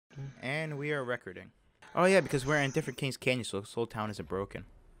And we are recording. Oh yeah, because we're in different Kings Canyon, so Soul Town isn't broken.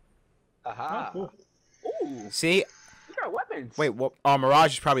 Aha. Oh, cool. Ooh. See? We got weapons. Wait, what? Oh,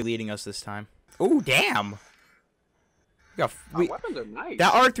 Mirage is probably leading us this time. Ooh, damn! Our weapons are nice.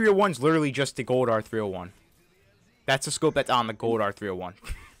 That R301 is literally just the gold R301. That's the scope that's on the gold R301.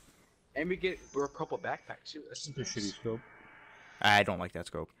 And we're a couple backpacks too. That's It's a shitty scope. I don't like that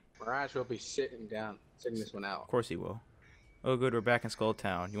scope. Mirage will be sitting this one out. Of course he will. Oh good, we're back in Skull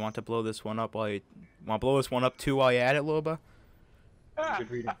Town. You want to blow this one up while you... Want to blow this one up too while you're at it, Loba? Good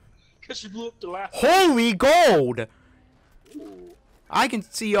reading. Because you blew up the last Holy gold! Ooh. I can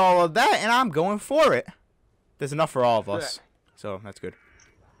see all of that, and I'm going for it. There's enough for all of us. So, that's good.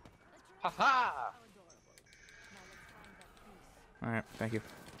 Haha! Alright, thank you.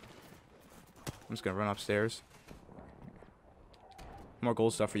 I'm just gonna run upstairs. More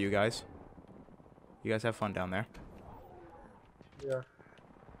gold stuff for you guys. You guys have fun down there. Yeah.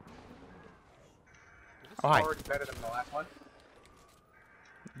 Oh, hi. Already better than the last one.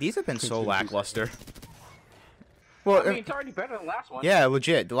 These have been so lackluster. Well, I mean, it's already better than the last one. yeah,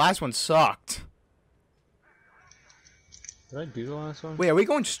 legit. The last one sucked. Did I do the last one? Wait, are we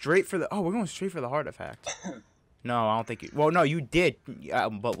going straight for the... Oh, we're going straight for the artifact. No, I don't think you... Well, no, you did,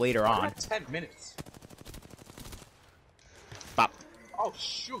 but later We on. got 10 minutes. Bop. Oh,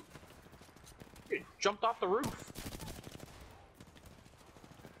 shoot. It jumped off the roof.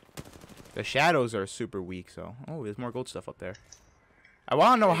 The shadows are super weak, so... Oh, there's more gold stuff up there. I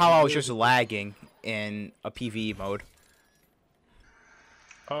want to know how I was just lagging in a PvE mode.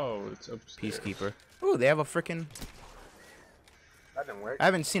 Oh, it's upstairs. Peacekeeper. Ooh, they have a freaking... That didn't work. I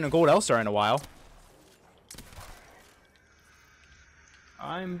haven't seen a gold L-Star in a while.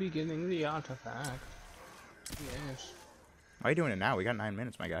 I'm beginning the artifact. Yes. Why are you doing it now? We got 9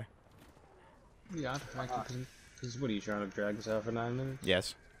 minutes, my guy. The artifact. Because what are you trying to drag us out for 9 minutes?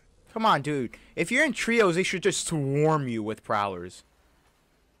 Yes. Come on, dude. If you're in trios, they should just swarm you with prowlers.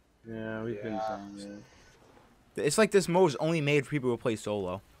 Yeah, we've been saying that. It's like this mode is only made for people who play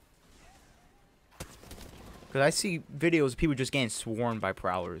solo. Because I see videos of people just getting swarmed by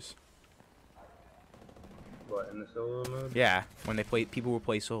prowlers. What, in the solo mode? Yeah, when they play, people who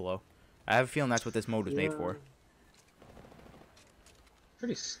play solo. I have a feeling that's what this mode was made for.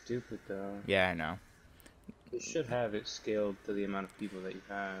 Pretty stupid, though. Yeah, I know. You should have it scaled to the amount of people that you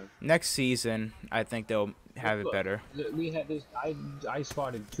have. Next season, I think they'll have it better. We had this. I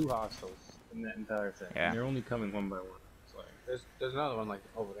spotted 2 hostiles in that entire thing. Yeah. And they're only coming one by one. It's like, There's another one like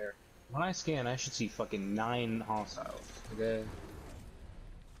over there. when I scan, I should see fucking 9 hostiles. Okay.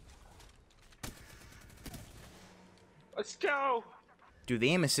 Let's go. Dude, the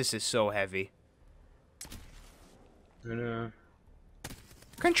aim assist is so heavy. And,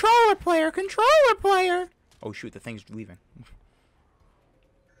 Controller player! Controller player! Oh shoot, the thing's leaving.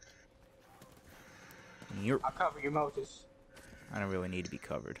 I'll cover your Moses. I don't really need to be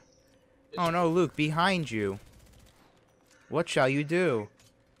covered. Oh no, Luke, behind you. What shall you do?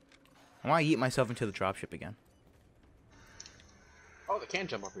 I want to yeet myself into the dropship again. Oh, they can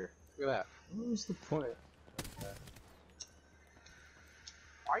jump up here. Look at that. what was the point?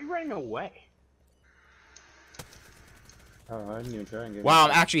 Why are you running away? Oh, I didn't even try and get Wow,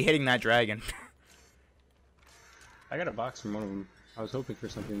 I'm actually hitting that dragon. I got a box from one of them. I was hoping for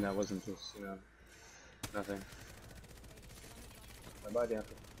something that wasn't just, you know, nothing. Bye-bye,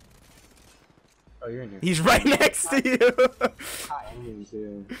 Dancer. Oh, you're in here. He's right next to you. Hi.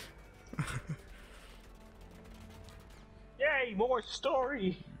 Too. Yay, more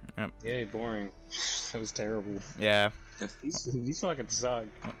story. Yay, boring. That was terrible. Yeah. These fucking suck.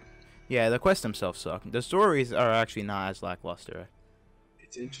 Yeah, the quests themselves suck. The stories are actually not as lackluster.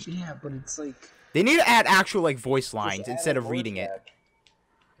 It's interesting. Yeah, but it's like... They need to add actual like voice lines instead of reading it.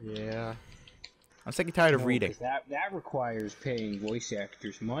 Yeah. I'm sick and tired of reading. That requires paying voice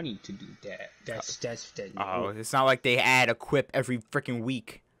actors money to do that. That's Oh, it's not like they add a quip every freaking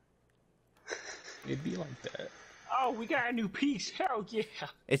week. It'd be like that. Oh, we got a new piece. Hell yeah.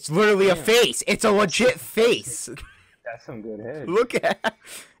 It's literally a face. It's a legit face. That's some good head. Look at.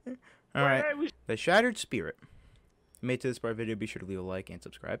 All right. Hey, The Shattered Spirit. If you made it to this part of the video, be sure to leave a like and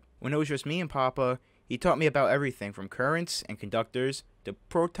subscribe. When it was just me and Papa, he taught me about everything from currents and conductors to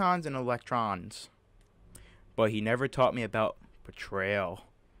protons and electrons. But he never taught me about betrayal.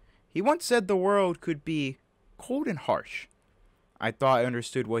 He once said the world could be cold and harsh. I thought I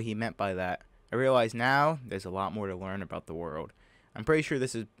understood what he meant by that. I realize now there's a lot more to learn about the world. I'm pretty sure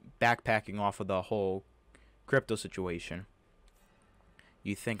this is backpacking off of the whole crypto situation.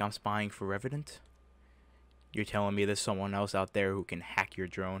 You think I'm spying for Revenant? You're telling me there's someone else out there who can hack your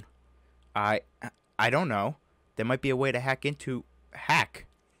drone? I don't know. There might be a way to hack.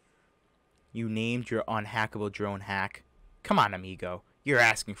 You named your unhackable drone hack. Come on, amigo. You're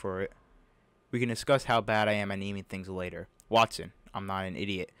asking for it. We can discuss how bad I am at naming things later. Watson, I'm not an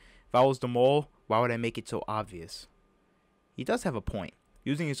idiot. If I was the mole, why would I make it so obvious? He does have a point.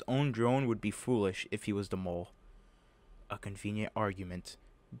 Using his own drone would be foolish if he was the mole. A convenient argument.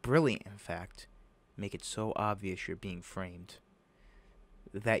 Brilliant, in fact. Make it so obvious you're being framed.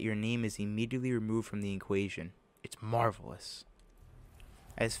 That your name is immediately removed from the equation. It's marvelous.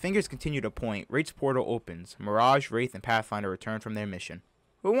 As fingers continue to point, Wraith's portal opens. Mirage, Wraith, and Pathfinder return from their mission.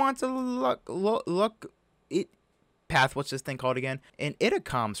 Who wants a Path, what's this thing called again? An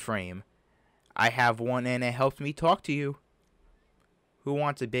Itacom's frame. I have one and it helps me talk to you. Who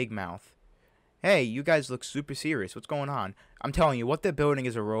wants a big mouth? Hey, you guys look super serious. What's going on? I'm telling you, what they're building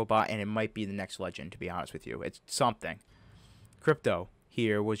is a robot, and it might be the next legend, to be honest with you. It's something. Crypto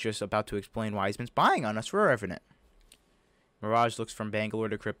here was just about to explain why he's been spying on us for Revenant. Mirage looks from Bangalore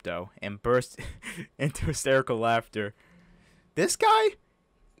to Crypto and bursts into hysterical laughter. This guy?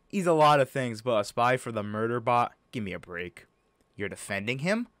 He's a lot of things, but a spy for the murder bot? Give me a break. You're defending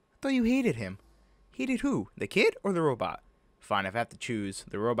him? I thought you hated him. Hated who? The kid or the robot? Fine, if I have to choose,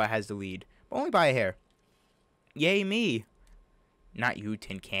 the robot has the lead, but only by a hair. Yay me. Not you,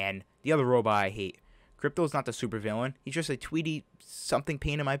 Tin Can. The other robot I hate. Crypto's not the supervillain. He's just a tweety something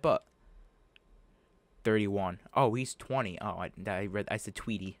pain in my butt. 31. Oh, he's 20. Oh, I said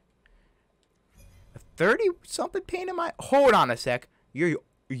Tweety. A 30 something pain in my... Hold on a sec. You're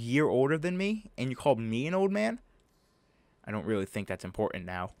a year older than me, and you called me an old man? I don't really think that's important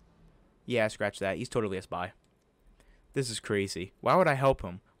now. Yeah, scratch that. He's totally a spy. This is crazy. Why would I help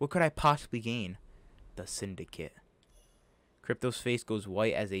him? What could I possibly gain? The Syndicate. Crypto's face goes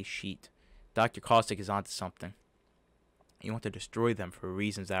white as a sheet. Dr. Caustic is onto something. You want to destroy them for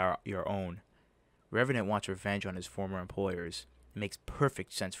reasons that are your own. Revenant wants revenge on his former employers. It makes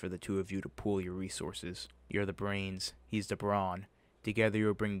perfect sense for the two of you to pool your resources. You're the brains. He's the brawn. Together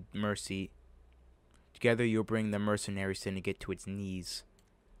you'll bring mercy. Together you'll bring the mercenary syndicate to its knees.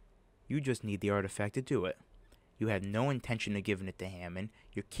 You just need the artifact to do it. You have no intention of giving it to Hammond.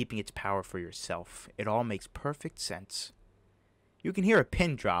 You're keeping its power for yourself. It all makes perfect sense. You can hear a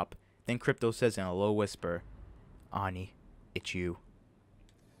pin drop. Then Crypto says in a low whisper, Ani, it's you.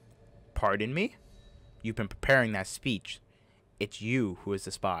 Pardon me? You've been preparing that speech. It's you who is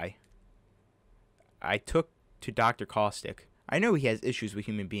the spy. I took to Dr. Caustic. I know he has issues with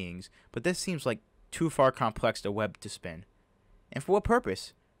human beings, but this seems like too far complex a web to spin. And for what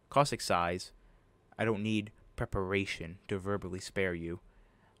purpose? Caustic sighs. I don't need preparation to verbally spare you.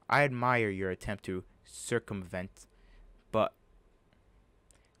 I admire your attempt to circumvent, but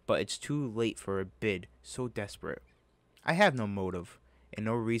it's too late for a bid so desperate. I have no motive and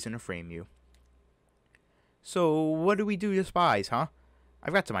no reason to frame you. So what do we do to spies, huh?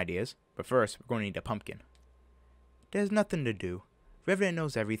 I've got some ideas, but first we're going to need a pumpkin. There's nothing to do. Revenant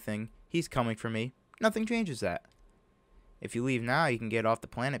knows everything. He's coming for me. Nothing changes that. If you leave now, you can get off the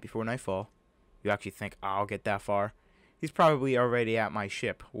planet before nightfall. You actually think I'll get that far? He's probably already at my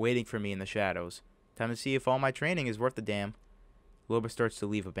ship, waiting for me in the shadows. Time to see if all my training is worth the damn. Loba starts to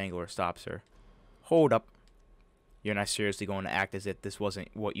leave, but Bangalore stops her. Hold up. You're not seriously going to act as if this wasn't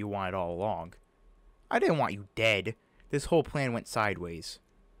what you wanted all along. I didn't want you dead. This whole plan went sideways.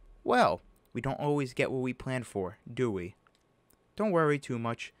 Well, we don't always get what we planned for, do we? Don't worry too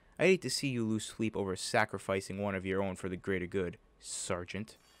much. I hate to see you lose sleep over sacrificing one of your own for the greater good,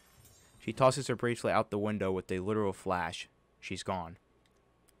 Sergeant. She tosses her bracelet out the window with a literal flash. She's gone.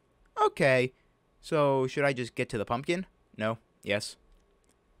 Okay, so should I just get to the pumpkin? No? Yes?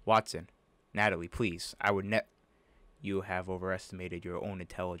 Watson. Natalie, please. I would You have overestimated your own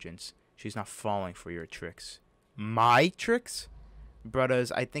intelligence. She's not falling for your tricks. My tricks?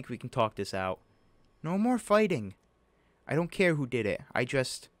 Brothers, I think we can talk this out. No more fighting. I don't care who did it. I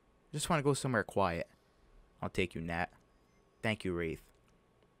just want to go somewhere quiet. I'll take you, Nat. Thank you, Wraith.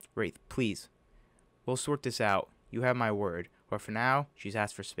 Wraith, please. We'll sort this out. You have my word. But for now, she's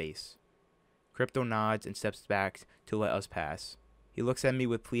asked for space. Crypto nods and steps back to let us pass. He looks at me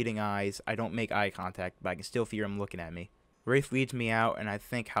with pleading eyes. I don't make eye contact, but I can still feel him looking at me. Wraith leads me out, and I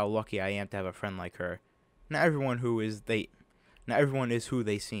think how lucky I am to have a friend like her. Not everyone is who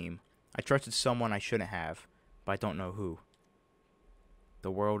they seem. I trusted someone I shouldn't have, but I don't know who.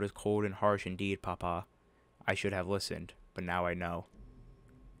 The world is cold and harsh indeed, Papa. I should have listened, but now I know.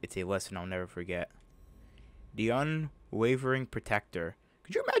 It's a lesson I'll never forget. The unwavering protector.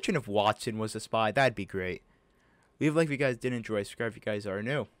 Could you imagine if Watson was a spy? That'd be great. Leave a like if you guys did enjoy. Subscribe if you guys are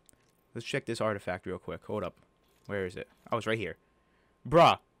new. Let's check this artifact real quick. Hold up. Where is it? Oh, it's right here.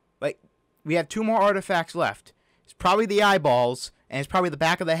 Bruh. Like, we have 2 more artifacts left. It's probably the eyeballs, And it's probably the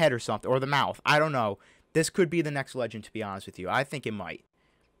back of the head or something, or the mouth. I don't know. This could be the next legend, to be honest with you. I think it might.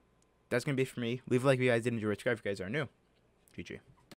 That's going to be it for me. Leave a like if you guys did enjoy. Subscribe if you guys are new. GG.